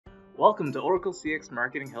Welcome to Oracle CX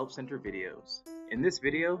Marketing Help Center videos. In this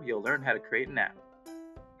video, you'll learn how to create an app.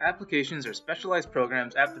 Applications are specialized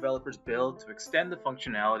programs app developers build to extend the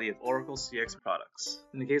functionality of Oracle CX products.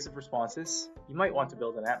 In the case of responses, you might want to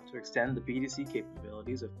build an app to extend the B2C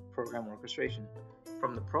capabilities of program orchestration.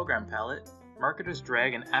 From the program palette, marketers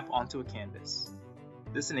drag an app onto a canvas.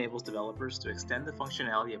 This enables developers to extend the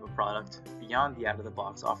functionality of a product beyond the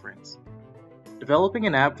out-of-the-box offerings. Developing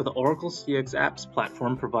an app for the Oracle CX Apps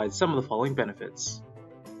platform provides some of the following benefits.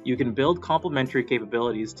 You can build complementary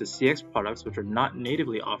capabilities to CX products which are not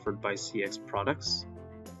natively offered by CX products.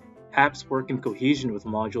 Apps work in cohesion with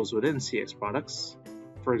modules within CX products.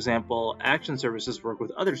 For example, action services work with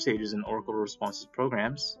other stages in Oracle Responses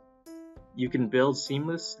programs. You can build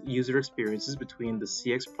seamless user experiences between the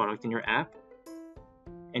CX product and your app.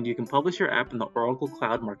 And you can publish your app in the Oracle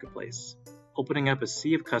Cloud Marketplace, opening up a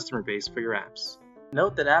sea of customer base for your apps.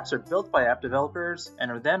 Note that apps are built by app developers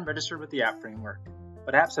and are then registered with the app framework,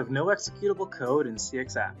 but apps have no executable code in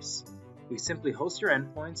CX apps. We simply host your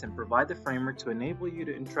endpoints and provide the framework to enable you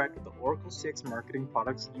to interact with the Oracle CX marketing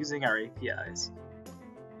products using our APIs.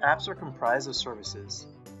 Apps are comprised of services,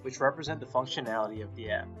 which represent the functionality of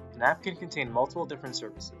the app. An app can contain multiple different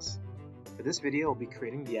services. For this video, we'll be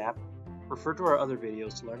creating the app. Refer to our other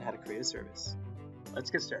videos to learn how to create a service. Let's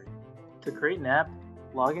get started. To create an app,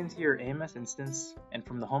 log into your AMS instance, and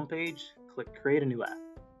from the home page, click Create a New App.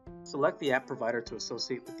 Select the app provider to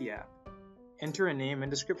associate with the app. Enter a name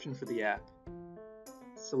and description for the app.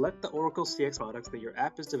 Select the Oracle CX products that your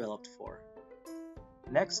app is developed for.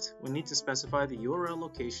 Next, we need to specify the URL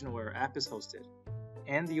location where our app is hosted,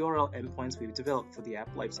 and the URL endpoints we've developed for the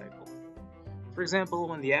app lifecycle. For example,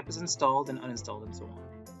 when the app is installed and uninstalled and so on.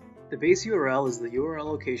 The base URL is the URL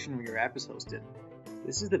location where your app is hosted.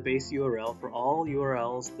 This is the base URL for all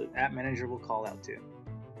URLs the App Manager will call out to.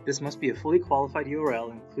 This must be a fully qualified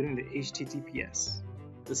URL, including the HTTPS.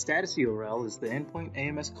 The status URL is the endpoint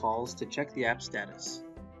AMS calls to check the app status.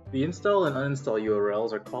 The install and uninstall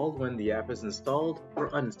URLs are called when the app is installed or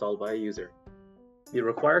uninstalled by a user. The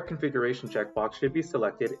Require Configuration checkbox should be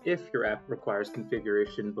selected if your app requires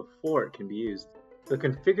configuration before it can be used. The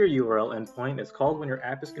Configure URL endpoint is called when your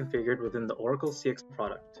app is configured within the Oracle CX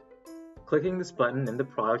product. Clicking this button in the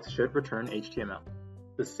product should return HTML.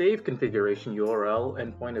 The Save Configuration URL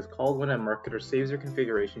endpoint is called when a marketer saves your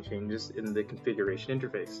configuration changes in the configuration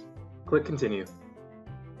interface. Click Continue.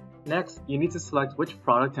 Next, you need to select which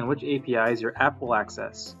product and which APIs your app will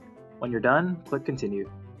access. When you're done, click Continue.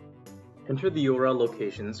 Enter the URL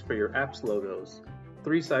locations for your app's logos.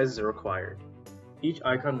 3 sizes are required. Each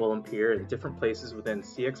icon will appear in different places within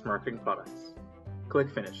CX marketing products. Click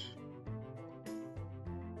Finish.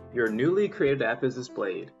 Your newly created app is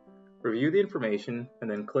displayed. Review the information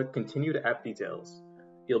and then click Continue to App Details.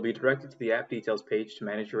 You'll be directed to the App Details page to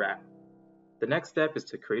manage your app. The next step is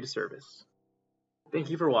to create a service. Thank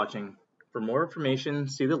you for watching. For more information,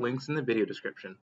 see the links in the video description.